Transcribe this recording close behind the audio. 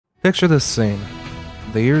Picture this scene.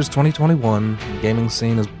 The year's 2021, the gaming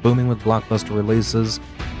scene is booming with blockbuster releases,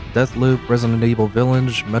 Deathloop, Resident Evil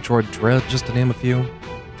Village, Metroid Dread, just to name a few.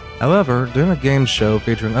 However, during a game show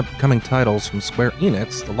featuring upcoming titles from Square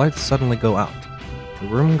Enix, the lights suddenly go out. The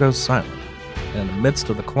room goes silent, and in the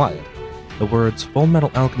midst of the quiet, the words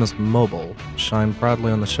Fullmetal Alchemist Mobile shine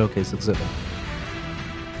proudly on the showcase exhibit.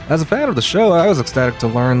 As a fan of the show, I was ecstatic to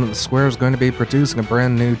learn that Square is going to be producing a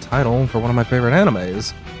brand new title for one of my favorite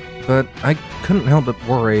animes, but I couldn't help but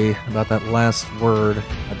worry about that last word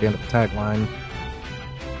at the end of the tagline.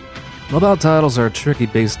 Mobile titles are a tricky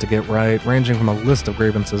beast to get right, ranging from a list of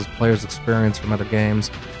grievances players experience from other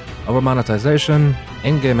games, over-monetization,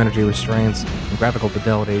 in-game energy restraints, and graphical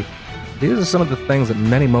fidelity. These are some of the things that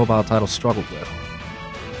many mobile titles struggle with.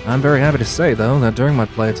 I'm very happy to say, though, that during my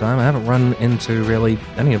playtime I haven't run into really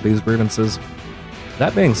any of these grievances.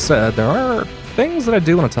 That being said, there are things that I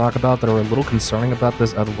do want to talk about that are a little concerning about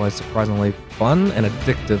this otherwise surprisingly fun and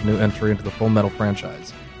addictive new entry into the Fullmetal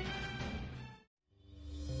franchise.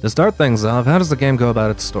 To start things off, how does the game go about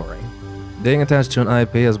its story? Being attached to an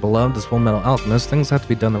IP as beloved as Fullmetal Alchemist, things have to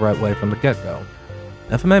be done the right way from the get-go.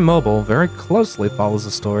 FMAM Mobile very closely follows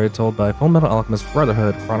the story told by Fullmetal Alchemist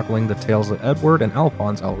Brotherhood, chronicling the tales of Edward and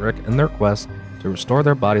Alphonse Elric and their quest to restore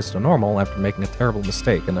their bodies to normal after making a terrible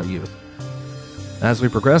mistake in their youth. As we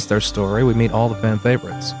progress their story, we meet all the fan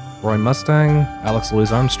favorites: Roy Mustang, Alex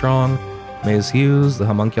Louise Armstrong, Maze Hughes, the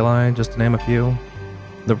Homunculi, just to name a few.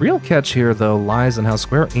 The real catch here, though, lies in how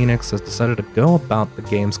Square Enix has decided to go about the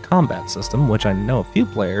game's combat system, which I know a few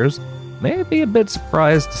players may be a bit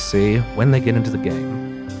surprised to see when they get into the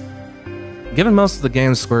game. Given most of the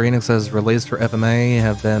games Square Enix has released for FMA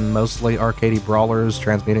have been mostly arcadey brawlers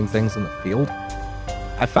transmuting things in the field,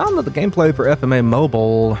 I found that the gameplay for FMA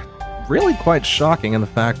Mobile really quite shocking in the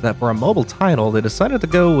fact that for a mobile title, they decided to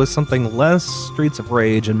go with something less Streets of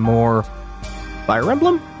Rage and more Fire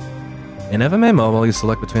Emblem? In FMA Mobile, you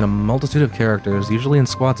select between a multitude of characters, usually in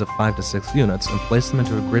squads of 5 to 6 units, and place them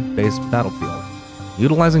into a grid-based battlefield,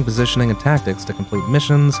 utilizing positioning and tactics to complete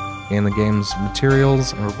missions, gain the game's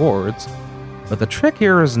materials and rewards. But the trick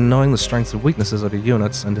here is knowing the strengths and weaknesses of your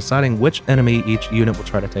units and deciding which enemy each unit will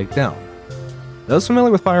try to take down. Those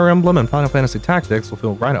familiar with Fire Emblem and Final Fantasy Tactics will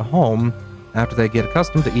feel right at home after they get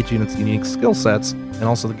accustomed to each unit's unique skill sets and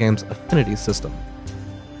also the game's affinity system.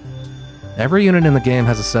 Every unit in the game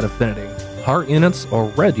has a set affinity. Heart units or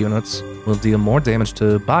red units will deal more damage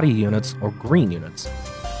to body units or green units,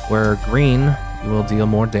 where green will deal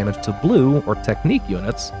more damage to blue or technique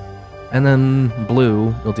units, and then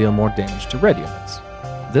blue will deal more damage to red units.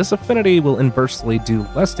 This affinity will inversely do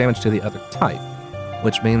less damage to the other type,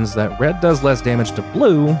 which means that red does less damage to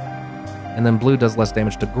blue, and then blue does less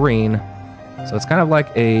damage to green, so it's kind of like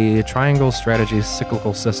a triangle strategy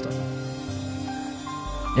cyclical system.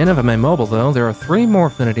 In FMA Mobile, though, there are 3 more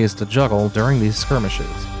affinities to juggle during these skirmishes,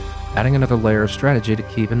 adding another layer of strategy to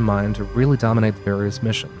keep in mind to really dominate the various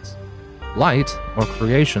missions. Light, or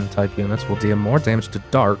creation type units will deal more damage to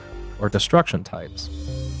dark, or destruction types.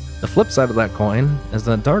 The flip side of that coin is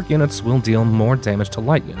that dark units will deal more damage to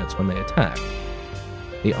light units when they attack.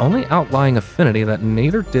 The only outlying affinity that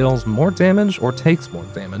neither deals more damage or takes more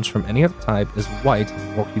damage from any other type is white,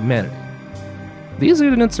 or humanity. These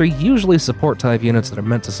units are usually support-type units that are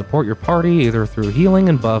meant to support your party either through healing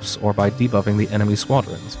and buffs or by debuffing the enemy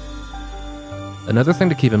squadrons. Another thing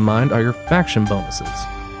to keep in mind are your faction bonuses,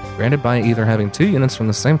 granted by either having 2 units from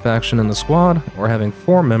the same faction in the squad or having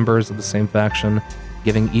 4 members of the same faction,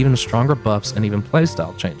 giving even stronger buffs and even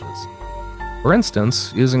playstyle changes. For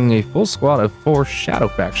instance, using a full squad of 4 Shadow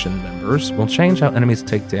Faction members will change how enemies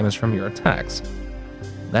take damage from your attacks,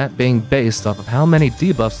 that being based off of how many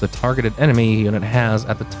debuffs the targeted enemy unit has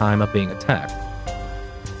at the time of being attacked.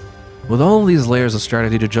 With all these layers of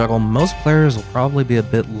strategy to juggle, most players will probably be a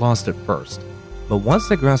bit lost at first, but once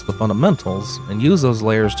they grasp the fundamentals and use those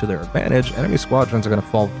layers to their advantage, enemy squadrons are going to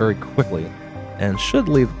fall very quickly, and should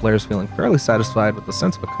leave the players feeling fairly satisfied with the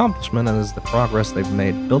sense of accomplishment as the progress they've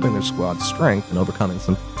made building their squad's strength and overcoming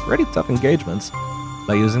some pretty tough engagements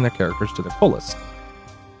by using their characters to their fullest.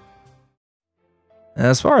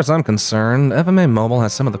 As far as I'm concerned, FMA Mobile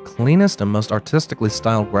has some of the cleanest and most artistically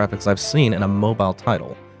styled graphics I've seen in a mobile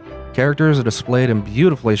title. Characters are displayed in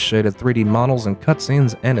beautifully shaded 3D models in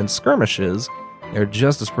cutscenes, and in skirmishes, they're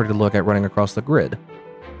just as pretty to look at running across the grid.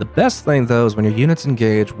 The best thing, though, is when your units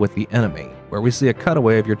engage with the enemy, where we see a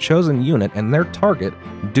cutaway of your chosen unit and their target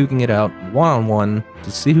duking it out one-on-one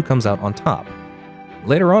to see who comes out on top.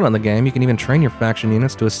 Later on in the game, you can even train your faction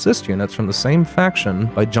units to assist units from the same faction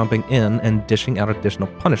by jumping in and dishing out additional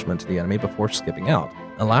punishment to the enemy before skipping out,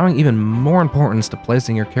 allowing even more importance to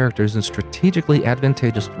placing your characters in strategically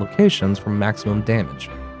advantageous locations for maximum damage.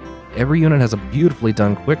 Every unit has a beautifully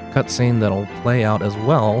done quick cutscene that'll play out as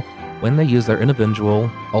well when they use their individual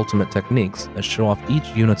ultimate techniques that show off each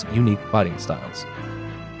unit's unique fighting styles.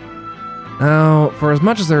 Now, for as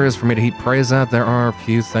much as there is for me to heap praise at, there are a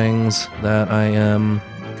few things that I am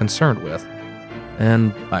concerned with,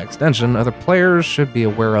 and by extension, other players should be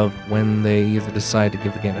aware of when they either decide to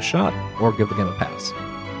give the game a shot or give the game a pass.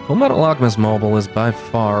 Fullmetal Alchemist Mobile is by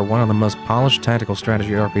far one of the most polished tactical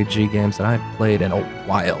strategy RPG games that I've played in a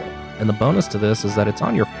while, and the bonus to this is that it's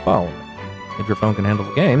on your phone. If your phone can handle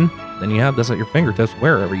the game, then you have this at your fingertips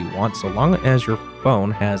wherever you want, so long as your phone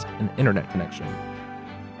has an internet connection.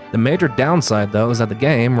 The major downside, though, is that the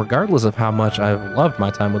game, regardless of how much I've loved my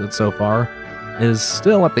time with it so far, is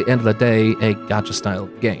still at the end of the day a gacha-style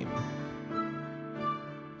game.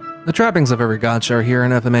 The trappings of every gacha are here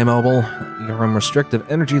in FMA Mobile, from restrictive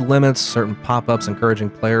energy limits, certain pop-ups encouraging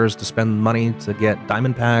players to spend money to get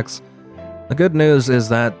diamond packs. The good news is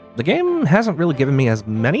that the game hasn't really given me as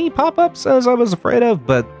many pop-ups as I was afraid of,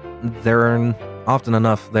 but they're often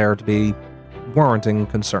enough there to be warranting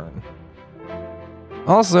concern.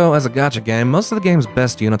 Also, as a gacha game, most of the game's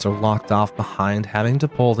best units are locked off behind having to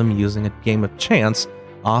pull them using a game of chance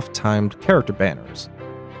off-timed character banners.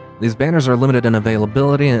 These banners are limited in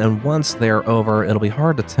availability, and once they are over, it'll be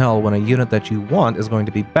hard to tell when a unit that you want is going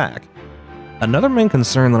to be back. Another main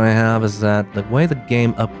concern that I have is that the way the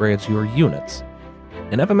game upgrades your units.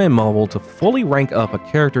 In FMA Mobile, to fully rank up a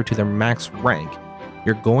character to their max rank,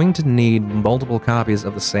 you're going to need multiple copies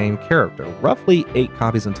of the same character, roughly 8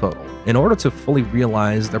 copies in total, in order to fully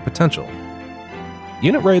realize their potential.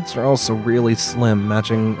 Unit rates are also really slim,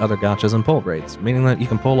 matching other gachas and pull rates, meaning that you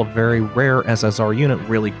can pull a very rare SSR unit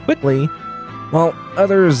really quickly, while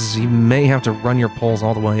others you may have to run your pulls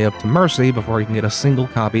all the way up to Mercy before you can get a single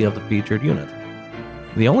copy of the featured unit.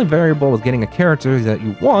 The only variable with getting a character that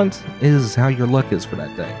you want is how your luck is for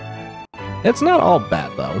that day. It's not all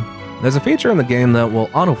bad though. There's a feature in the game that will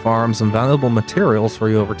auto-farm some valuable materials for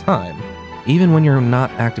you over time, even when you're not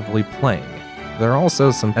actively playing. There are also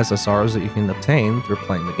some SSRs that you can obtain through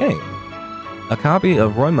playing the game. A copy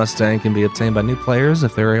of Roy Mustang can be obtained by new players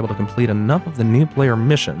if they're able to complete enough of the new player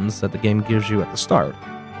missions that the game gives you at the start.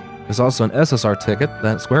 There's also an SSR ticket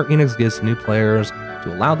that Square Enix gives to new players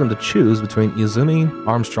to allow them to choose between Izumi,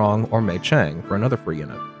 Armstrong, or Mei Chang for another free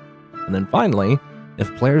unit. And then finally,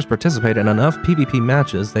 if players participate in enough PvP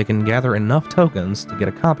matches, they can gather enough tokens to get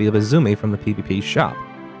a copy of Izumi from the PvP shop,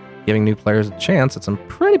 giving new players a chance at some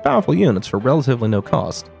pretty powerful units for relatively no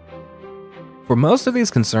cost. For most of these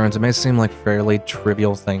concerns, it may seem like fairly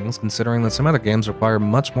trivial things, considering that some other games require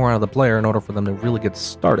much more out of the player in order for them to really get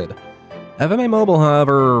started. FMA Mobile,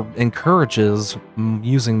 however, encourages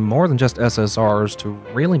using more than just SSRs to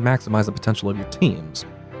really maximize the potential of your teams.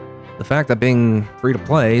 The fact that being free to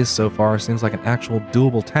play so far seems like an actual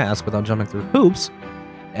doable task without jumping through hoops,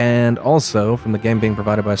 and also from the game being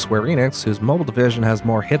provided by Square Enix, whose mobile division has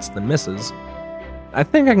more hits than misses, I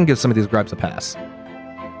think I can give some of these gripes a pass.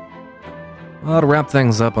 Well, to wrap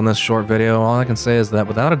things up on this short video, all I can say is that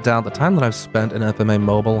without a doubt, the time that I've spent in FMA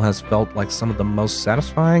Mobile has felt like some of the most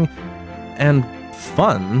satisfying and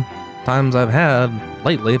fun times I've had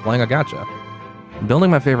lately playing a gacha.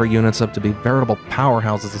 Building my favorite units up to be veritable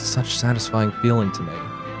powerhouses is such a satisfying feeling to me.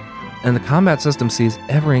 And the combat system sees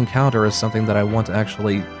every encounter as something that I want to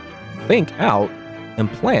actually think out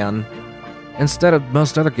and plan, instead of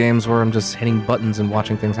most other games where I'm just hitting buttons and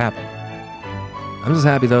watching things happen. I'm just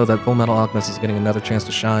happy though that Fullmetal Alchemist is getting another chance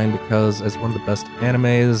to shine, because as one of the best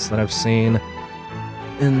animes that I've seen,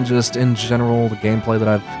 and just in general the gameplay that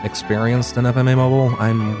I've experienced in FMA Mobile,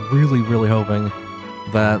 I'm really hoping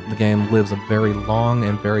that the game lives a very long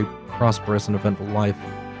and very prosperous and eventful life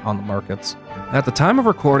on the markets. At the time of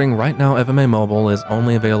recording, right now FMA Mobile is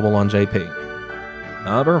only available on JP.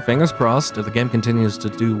 However, fingers crossed, if the game continues to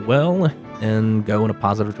do well and go in a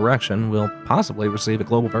positive direction, we'll possibly receive a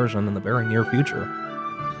global version in the very near future.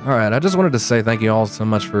 Alright, I just wanted to say thank you all so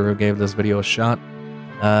much for who gave this video a shot.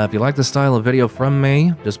 If you like this style of video from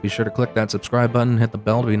me, just be sure to click that subscribe button, hit the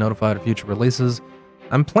bell to be notified of future releases.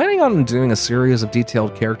 I'm planning on doing a series of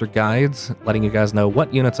detailed character guides, letting you guys know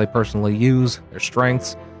what units I personally use, their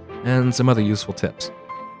strengths, and some other useful tips.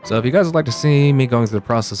 So if you guys would like to see me going through the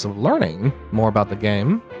process of learning more about the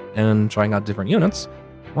game and trying out different units,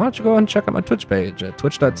 why don't you go ahead and check out my Twitch page at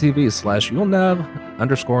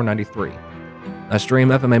twitch.tv/yulnev_93. I stream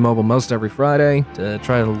FMA Mobile most every Friday to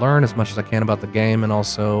try to learn as much as I can about the game and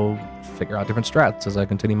also figure out different strats as I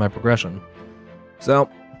continue my progression. So,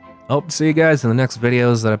 hope to see you guys in the next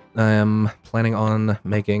videos that I am planning on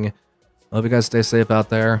making I hope you guys stay safe out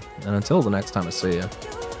there, and until the next time I see you,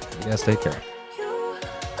 you guys take care.